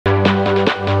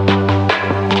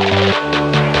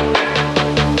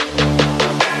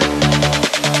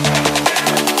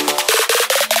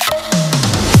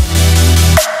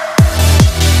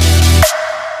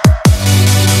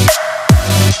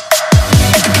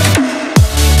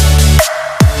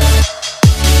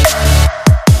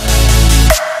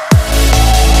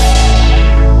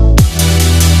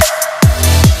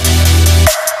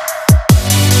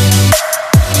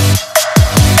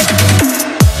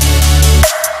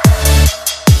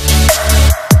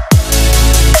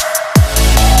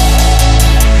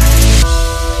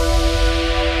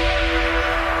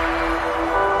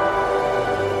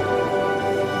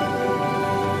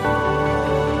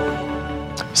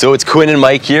So it's Quinn and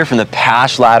Mike here from the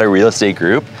Pash Ladder Real Estate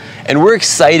Group, and we're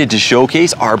excited to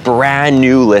showcase our brand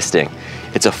new listing.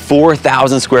 It's a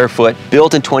 4,000 square foot,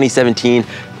 built in 2017,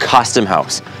 custom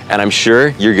house, and I'm sure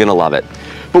you're gonna love it.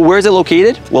 But where's it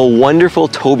located? Well, wonderful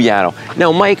Tobiano.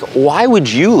 Now, Mike, why would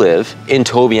you live in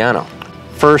Tobiano?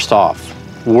 First off,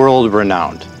 world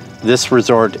renowned. This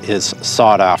resort is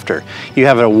sought after. You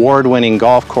have an award-winning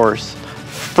golf course,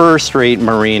 first-rate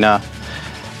marina,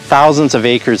 thousands of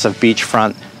acres of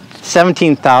beachfront,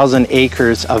 17,000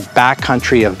 acres of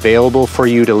backcountry available for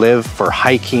you to live for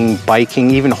hiking,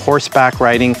 biking, even horseback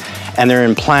riding, and they're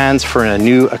in plans for a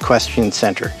new equestrian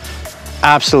center.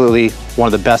 Absolutely one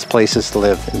of the best places to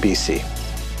live in BC.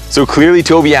 So clearly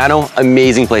Tobiano,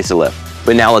 amazing place to live.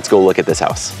 But now let's go look at this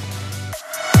house.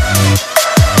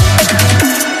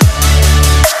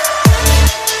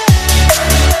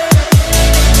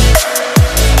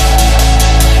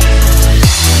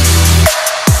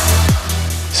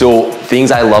 So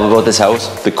things I love about this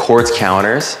house, the quartz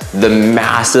counters, the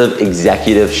massive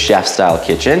executive chef style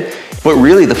kitchen, but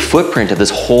really the footprint of this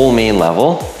whole main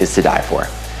level is to die for.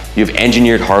 You have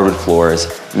engineered hardwood floors,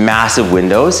 massive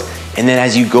windows, and then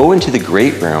as you go into the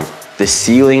great room, the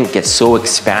ceiling gets so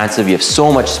expansive, you have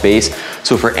so much space.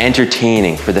 So for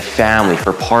entertaining, for the family,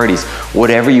 for parties,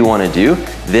 whatever you want to do,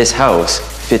 this house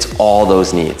fits all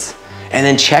those needs. And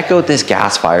then check out this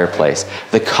gas fireplace.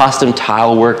 The custom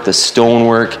tile work, the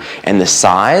stonework, and the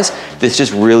size, this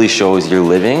just really shows you're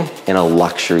living in a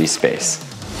luxury space.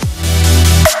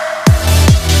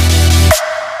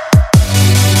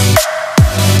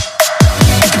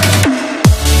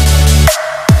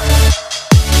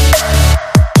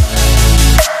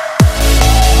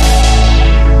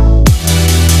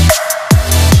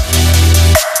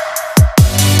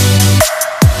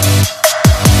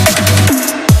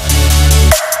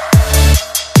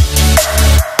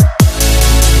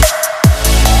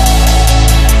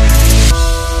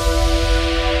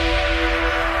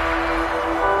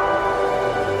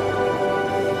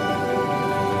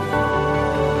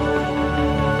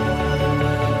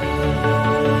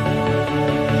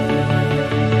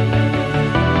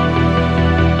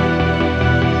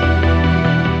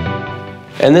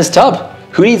 And this tub,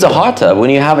 who needs a hot tub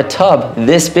when you have a tub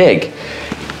this big?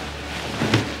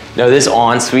 Now this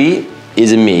ensuite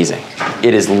is amazing.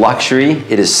 It is luxury,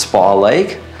 it is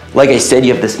spa-like. Like I said,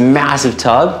 you have this massive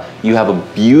tub, you have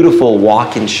a beautiful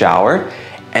walk-in shower,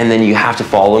 and then you have to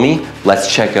follow me,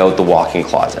 let's check out the walk-in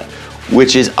closet,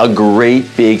 which is a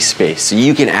great big space. So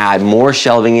you can add more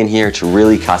shelving in here to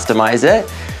really customize it,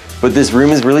 but this room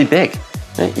is really big.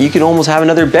 You can almost have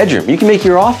another bedroom. You can make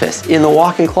your office in the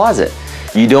walk-in closet.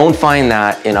 You don't find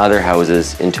that in other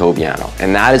houses in Tobiano,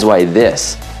 and that is why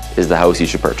this is the house you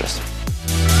should purchase.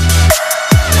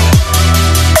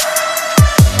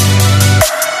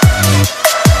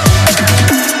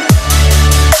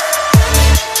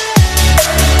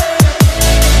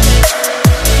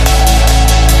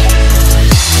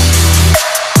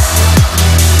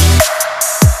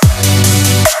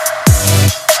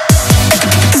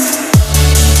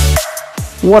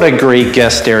 What a great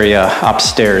guest area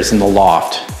upstairs in the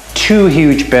loft. 2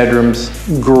 huge bedrooms,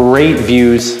 great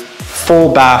views,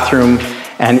 full bathroom,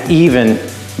 and even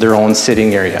their own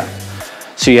sitting area.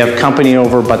 So you have company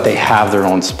over, but they have their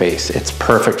own space. It's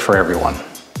perfect for everyone.